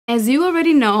As you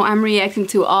already know, I'm reacting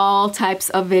to all types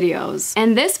of videos.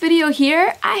 And this video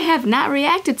here, I have not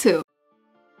reacted to.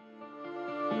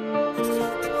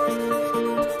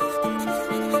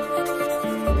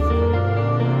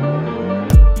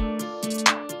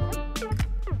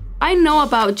 I know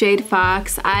about Jade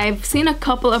Fox. I've seen a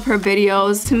couple of her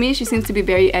videos. To me, she seems to be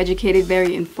very educated,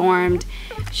 very informed.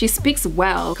 She speaks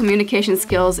well. Communication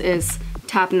skills is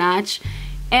top-notch.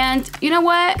 And you know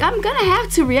what? I'm gonna have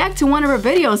to react to one of her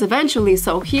videos eventually,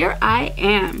 so here I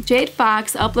am. Jade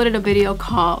Fox uploaded a video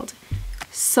called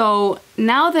 "So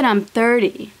Now That I'm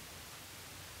 30."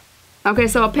 Okay,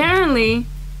 so apparently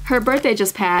her birthday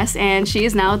just passed and she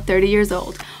is now 30 years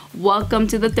old. Welcome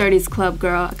to the 30s club,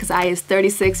 girl, because I is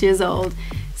 36 years old.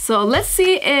 So let's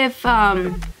see if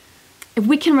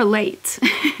we can relate.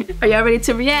 Are y'all ready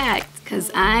to react? Because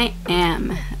I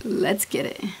am. Let's get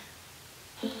it.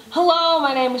 Hello,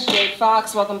 my name is Jade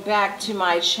Fox. Welcome back to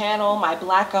my channel, my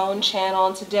black-owned channel.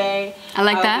 And today, I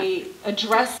like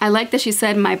that. I like that she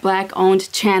said my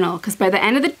black-owned channel, because by the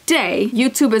end of the day,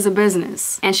 YouTube is a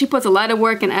business, and she puts a lot of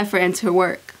work and effort into her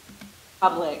work.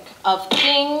 Public of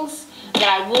things that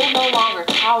I will no longer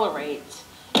tolerate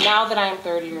now that I am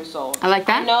 30 years old. I like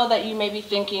that. I know that you may be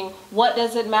thinking, what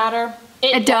does it matter?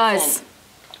 It does.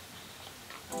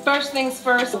 First things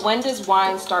first, when does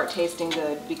wine start tasting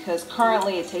good? Because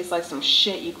currently it tastes like some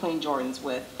shit you clean Jordans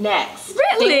with. Next.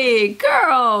 Really?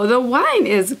 Girl, the wine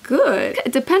is good.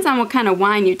 It depends on what kind of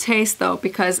wine you taste though,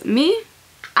 because me,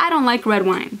 I don't like red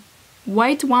wine.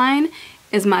 White wine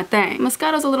is my thing.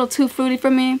 Moscato's a little too fruity for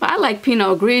me, but I like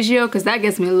Pinot Grigio because that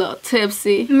gets me a little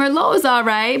tipsy. Merlot is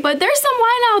alright, but there's some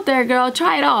wine out there, girl.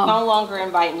 Try it all. No longer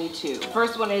invite me to.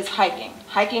 First one is hiking.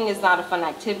 Hiking is not a fun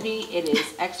activity, it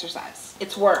is exercise.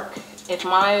 It's work. If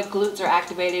my glutes are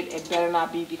activated, it better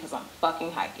not be because I'm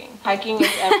fucking hiking. Hiking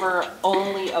is ever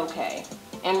only okay.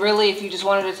 And really, if you just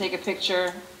wanted to take a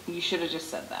picture, you should have just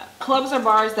said that. Clubs or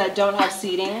bars that don't have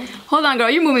seating. Hold on,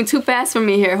 girl, you're moving too fast for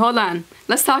me here. Hold on.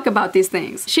 Let's talk about these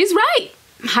things. She's right.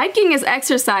 Hiking is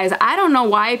exercise. I don't know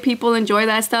why people enjoy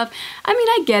that stuff. I mean,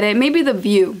 I get it. Maybe the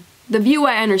view. The view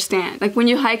I understand. Like when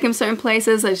you hike in certain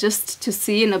places, it's just to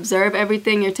see and observe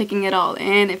everything. You're taking it all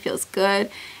in. It feels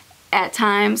good at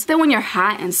times. Then when you're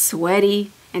hot and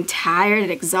sweaty and tired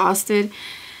and exhausted,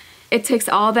 it takes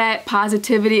all that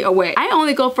positivity away. I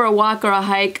only go for a walk or a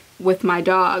hike with my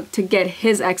dog to get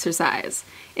his exercise.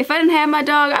 If I didn't have my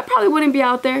dog, I probably wouldn't be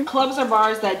out there. Clubs or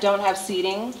bars that don't have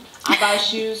seating. I buy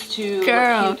shoes to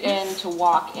look cute in, to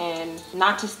walk in,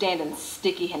 not to stand in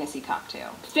sticky Hennessy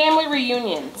cocktail. Family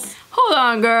reunions. Hold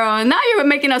on, girl. Now you're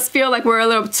making us feel like we're a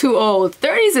little too old.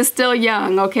 30s is still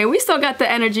young, okay? We still got the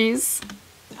energies.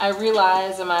 I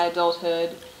realize in my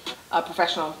adulthood,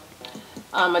 professional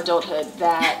adulthood,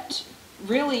 that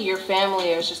really your family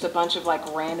is just a bunch of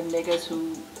like random niggas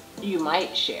who you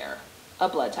might share a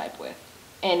blood type with.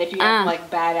 And if you have like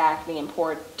bad acne and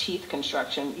poor teeth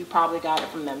construction, you probably got it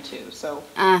from them too. So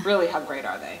really, how great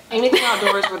are they? Anything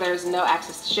outdoors where there's no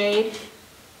access to shade,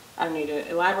 I don't need to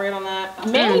elaborate on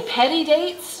that. Many petty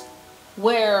dates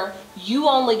where you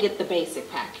only get the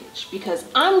basic package because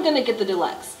I'm gonna get the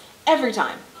deluxe every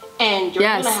time. And you're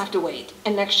gonna have to wait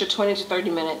an extra 20 to 30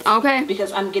 minutes. Okay.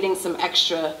 Because I'm getting some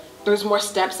extra, there's more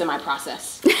steps in my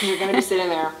process. You're gonna be sitting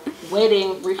there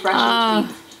waiting, refreshing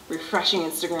tweets, refreshing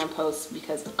Instagram posts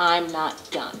because I'm not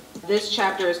done. This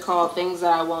chapter is called Things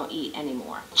That I Won't Eat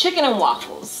Anymore. Chicken and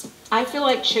waffles. I feel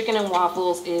like chicken and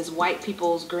waffles is white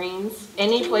people's greens.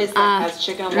 Any place that has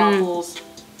chicken and waffles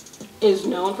is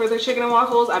known for their chicken and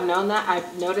waffles. I've known that.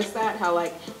 I've noticed that. How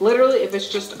like literally if it's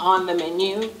just on the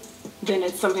menu, then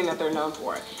it's something that they're known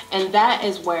for. And that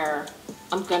is where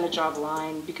I'm gonna draw the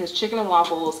line because chicken and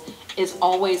waffles is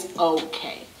always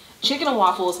okay. Chicken and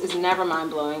waffles is never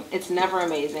mind-blowing. It's never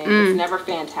amazing. It's never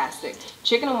fantastic.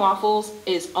 Chicken and waffles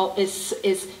is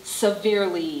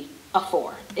severely a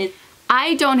 4.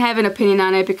 I don't have an opinion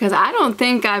on it because I don't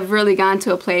think I've really gone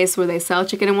to a place where they sell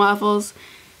chicken and waffles.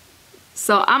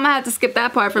 So I'm gonna have to skip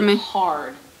that part for me.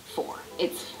 Hard 4.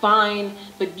 It's fine,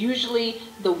 but usually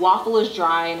the waffle is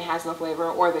dry and has no flavor,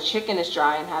 or the chicken is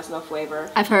dry and has no flavor.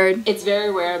 I've heard. It's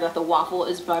very rare that the waffle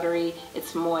is buttery,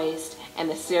 it's moist, and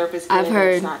the syrup is good. I've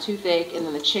heard. It's not too thick, and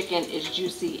then the chicken is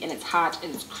juicy and it's hot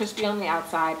and it's crispy on the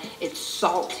outside. It's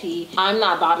salty. I'm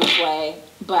not Bobby Flay,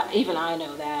 but even I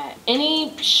know that.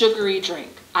 Any sugary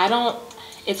drink,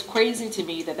 it's crazy to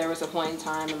me that there was a point in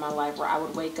time in my life where I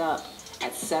would wake up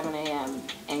at 7 a.m.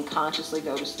 and consciously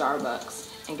go to Starbucks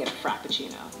and get a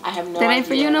Frappuccino. I have no That ain't idea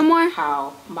for you no more?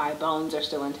 how my bones are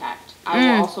still intact. I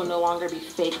will also no longer be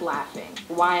fake laughing.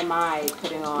 Why am I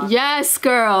putting on? Yes,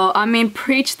 girl. I mean,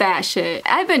 preach that shit.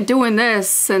 I've been doing this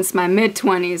since my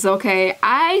mid-20s, okay?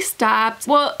 I stopped.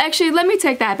 Well, actually, let me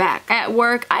take that back. At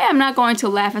work, I am not going to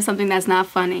laugh at something that's not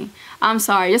funny. I'm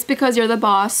sorry. Just because you're the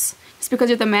boss, just because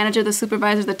you're the manager, the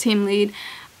supervisor, the team lead,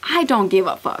 I don't give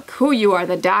a fuck who you are,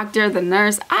 the doctor, the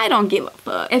nurse, I don't give a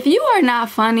fuck. If you are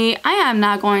not funny, I am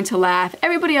not going to laugh.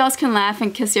 Everybody else can laugh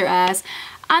and kiss your ass.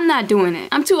 I'm not doing it.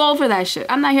 I'm too old for that shit.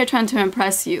 I'm not here trying to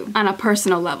impress you on a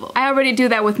personal level. I already do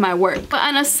that with my work. But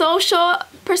on a social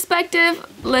perspective,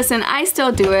 listen, I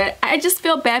still do it. I just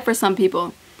feel bad for some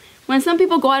people. When some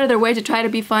people go out of their way to try to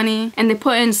be funny and they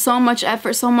put in so much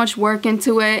effort, so much work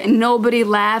into it, and nobody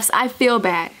laughs, I feel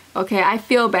bad, okay? I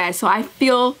feel bad, so I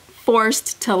feel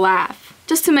forced to laugh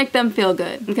just to make them feel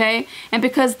good, okay? And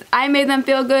because I made them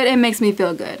feel good, it makes me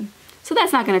feel good. So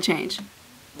that's not gonna change.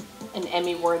 An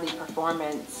Emmy-worthy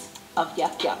performance of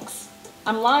Yuck Yucks.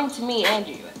 I'm lying to me and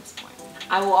you at this point.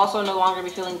 I will also no longer be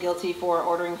feeling guilty for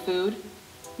ordering food,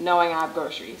 knowing I have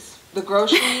groceries. The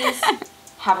groceries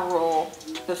have a role.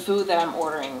 The food that I'm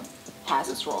ordering has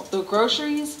its role. The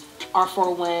groceries are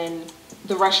for when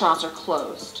the restaurants are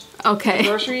closed. Okay. The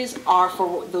groceries are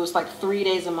for those like 3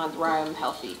 days a month where I'm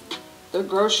healthy. The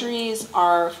groceries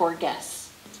are for guests.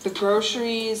 The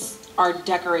groceries are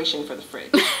decoration for the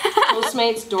fridge.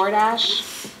 Postmates,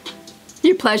 DoorDash.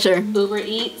 Your pleasure. Uber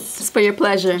Eats. It's for your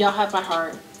pleasure. Y'all have my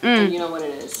heart. And you know what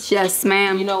it is. Yes,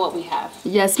 ma'am. You know what we have.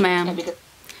 Yes, ma'am. And because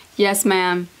yes,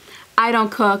 ma'am. I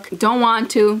don't cook, don't want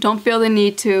to, don't feel the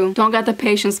need to, don't got the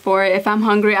patience for it. If I'm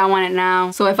hungry, I want it now.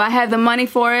 So if I have the money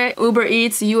for it, Uber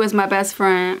Eats, you is my best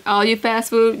friend. All you fast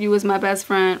food, you is my best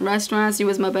friend. Restaurants, you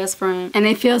is my best friend. And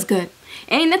it feels good.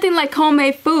 Ain't nothing like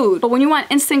homemade food. But when you want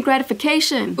instant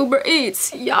gratification, Uber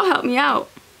Eats, y'all help me out.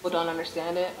 people don't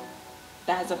understand it,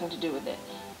 that has nothing to do with it.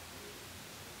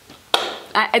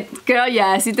 Girl,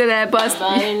 yes, you did that bust.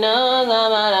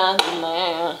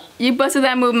 You busted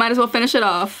that move, might as well finish it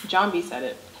off. John B said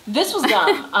it. This was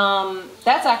dumb.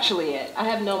 That's actually it. I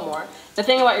have no more. The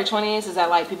thing about your 20s is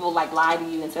that like people like lie to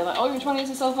you and say like, oh, your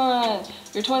 20s is so fun.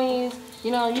 Your 20s,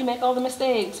 you know, you make all the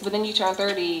mistakes, but then you turn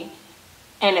 30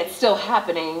 and it's still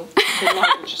happening, but now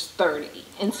you're just 30.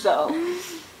 And so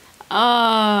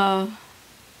I'm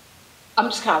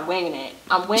just kind of winging it.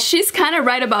 She's kind of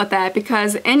right about that,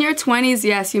 because in your 20s,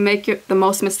 yes, you make the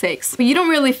most mistakes. But you don't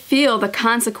really feel the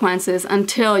consequences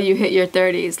until you hit your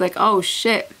 30s. Like, oh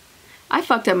shit, I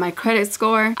fucked up my credit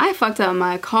score. I fucked up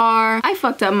my car. I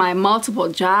fucked up my multiple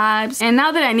jobs. And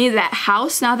now that I need that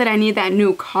house, now that I need that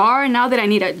new car, now that I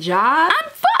need a job, I'm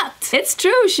fucked. It's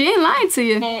true, she ain't lying to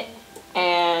you.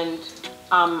 And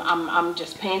I'm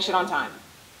just paying shit on time.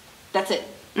 That's it.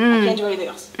 I can't do anything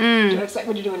else. Don't expect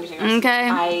me to do anything else.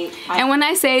 Okay. And when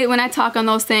I talk on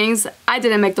those things, I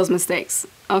didn't make those mistakes.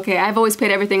 Okay, I've always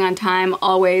paid everything on time,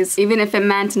 always. Even if it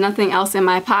meant nothing else in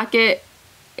my pocket,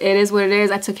 it is what it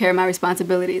is. I took care of my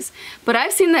responsibilities. But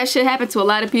I've seen that shit happen to a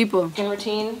lot of people. In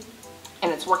routine,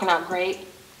 and it's working out great.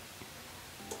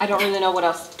 I don't really know what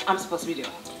else I'm supposed to be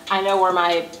doing. I know where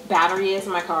my battery is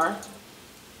in my car.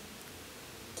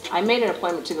 I made an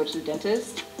appointment to go to the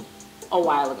dentist a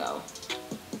while ago.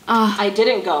 I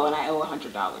didn't go and I owe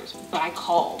 $100, but I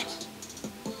called.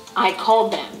 I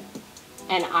called them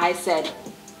and I said,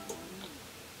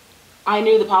 I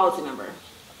knew the policy number.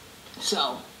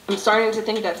 So I'm starting to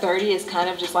think that 30 is kind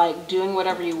of just like doing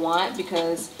whatever you want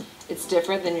because it's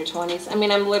different than your 20s. I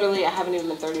mean, I haven't even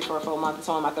been 30 for a full month. It's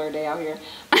only my third day out here.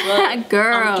 But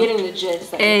girl, I'm getting the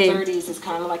gist that your 30s is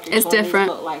kind of like your 20s, different.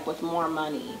 but like with more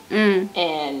money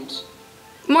and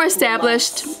more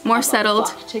established, more settled.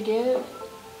 Fuck to give.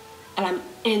 And I'm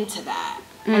into that.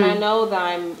 And I know that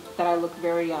I look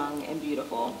very young and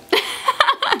beautiful.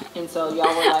 And so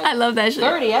y'all were like, I love that shit.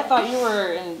 30, I thought you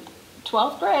were in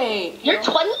 12th grade. You're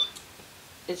 20?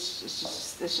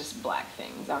 It's just black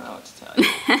things. I don't know what to tell you.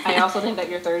 I also think that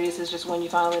your 30s is just when you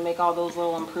finally make all those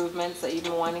little improvements that you've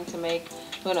been wanting to make.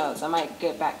 Who knows? I might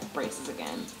get back braces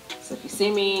again. So if you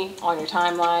see me on your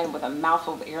timeline with a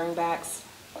mouthful of earring backs,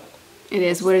 it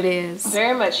is what it is.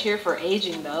 Very much here for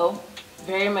aging though.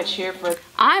 Very much here for...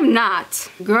 I'm not.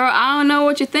 Girl, I don't know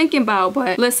what you're thinking about,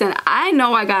 but listen, I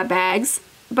know I got bags,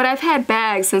 but I've had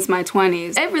bags since my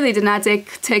 20s. I really did not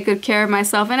take good care of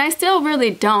myself, and I still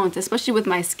really don't, especially with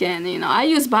my skin. You know, I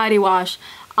use body wash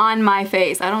on my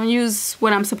face. I don't use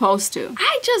what I'm supposed to.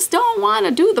 I just don't want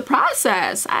to do the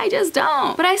process. I just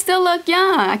don't. But I still look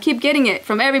young. I keep getting it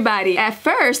from everybody. At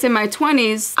first, in my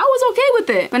 20s, I was okay with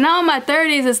it. But now in my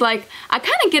 30s, it's like, I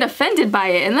kind of get offended by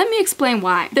it. And let me explain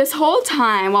why. This whole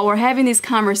time, while we're having these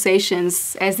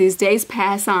conversations, as these days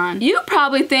pass on, you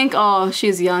probably think, oh,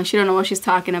 she's young. She don't know what she's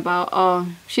talking about. Oh,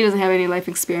 she doesn't have any life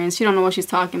experience. She don't know what she's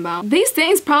talking about. These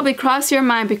things probably cross your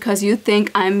mind because you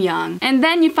think I'm young. And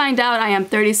then you find out I am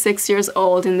 36 years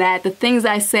old and that the things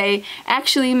I say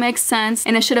actually make sense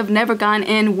and it should have never gone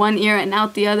in one ear and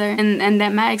out the other, and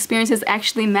that my experiences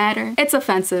actually matter. It's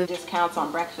offensive. Discounts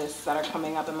on breakfasts that are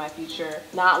coming up in my future.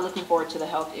 Not looking forward to the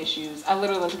health issues. I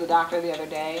literally went to the doctor the other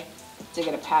day to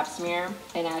get a pap smear,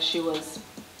 and as she was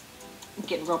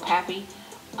getting real pappy,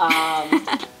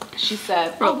 she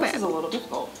said, oh, this is a little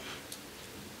difficult.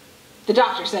 The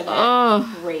doctor said that.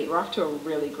 Oh. Great, we're off to a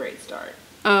really great start.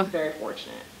 Oh. Very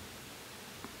fortunate.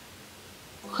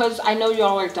 Because I know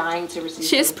y'all are dying to receive.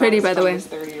 She is pretty, by the way.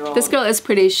 This girl is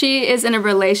pretty. She is in a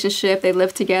relationship. They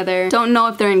live together. Don't know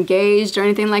if they're engaged or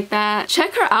anything like that.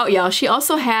 Check her out, y'all. She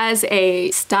also has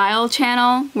a style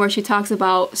channel where she talks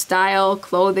about style,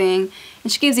 clothing,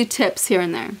 and she gives you tips here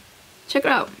and there. Check her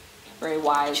out. Very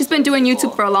wise. She's been doing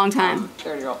YouTube for a long time.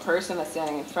 30-year-old person that's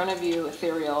standing in front of you,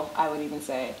 ethereal, I would even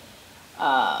say.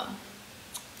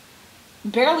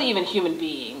 Barely even human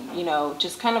being, you know,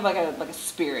 just kind of like a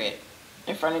spirit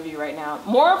in front of you right now.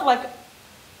 More of like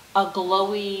a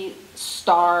glowy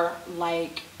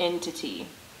star-like entity.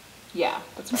 Yeah,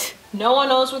 that's right. No one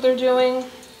knows what they're doing.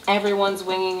 Everyone's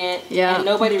winging it. Yeah. And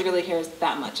nobody really cares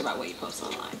that much about what you post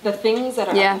online. The things that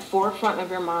are at the forefront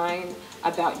of your mind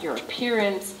about your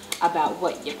appearance, about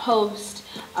what you post,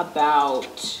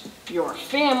 about your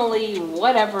family,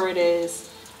 whatever it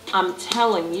is, I'm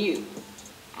telling you,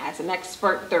 as an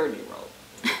expert 30-year-old,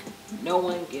 no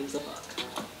one gives a fuck.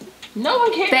 No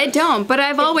one cares. They don't, but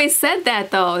I've always said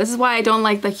that though. This is why I don't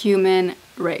like the human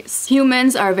race.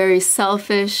 Humans are very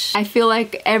selfish. I feel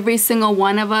like every single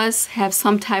one of us have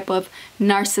some type of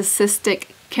narcissistic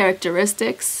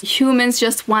characteristics. Humans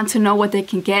just want to know what they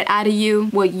can get out of you,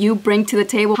 what you bring to the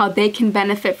table, how they can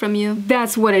benefit from you.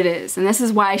 That's what it is. And this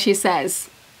is why she says,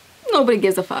 nobody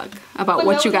gives a fuck about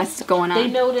what you got going on. They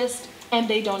noticed and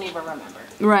they don't even remember.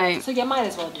 Right. So you might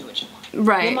as well do what you want.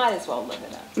 Right. You might as well live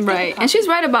it up. Right. And she's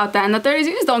right about that. In the 30s,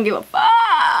 you just don't give a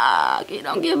fuck. You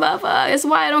don't give a fuck. It's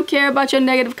why I don't care about your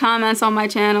negative comments on my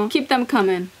channel. Keep them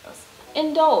coming.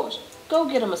 Indulge. Go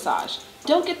get a massage.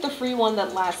 Don't get the free one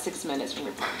that lasts 6 minutes from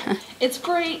your partner. It's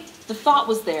great. The thought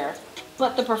was there.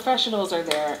 But the professionals are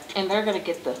there. And they're going to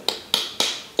get the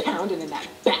pounding in that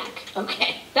back.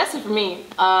 Okay. That's it for me.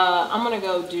 I'm going to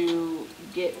go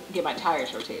get my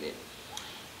tires rotated.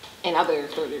 And other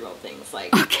 30-year-old things.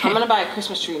 Like, I'm gonna buy a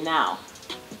Christmas tree now.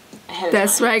 Ahead of time.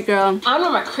 That's right, girl. I'm gonna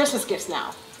buy my Christmas gifts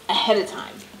now. Ahead of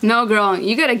time. No, girl.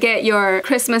 You gotta get your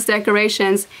Christmas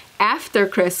decorations after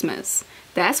Christmas.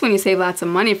 That's when you save lots of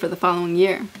money for the following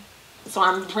year. So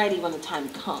I'm ready when the time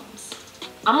comes.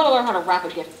 I'm gonna learn how to wrap a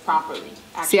gift properly.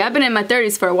 Actually. See, I've been in my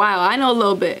 30s for a while. I know a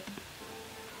little bit.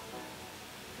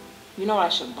 You know what I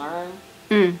should learn?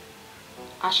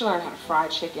 I should learn how to fry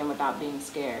chicken without being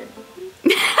scared.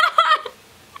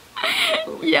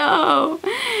 Yo,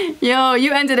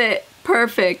 you ended it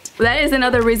perfect. That is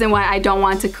another reason why I don't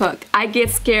want to cook. I get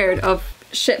scared of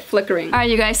shit flickering. All right,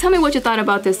 you guys, tell me what you thought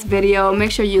about this video.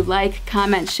 Make sure you like,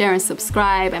 comment, share, and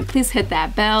subscribe, and please hit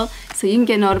that bell so you can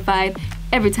get notified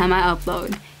every time I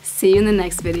upload. See you in the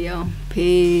next video.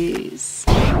 Peace.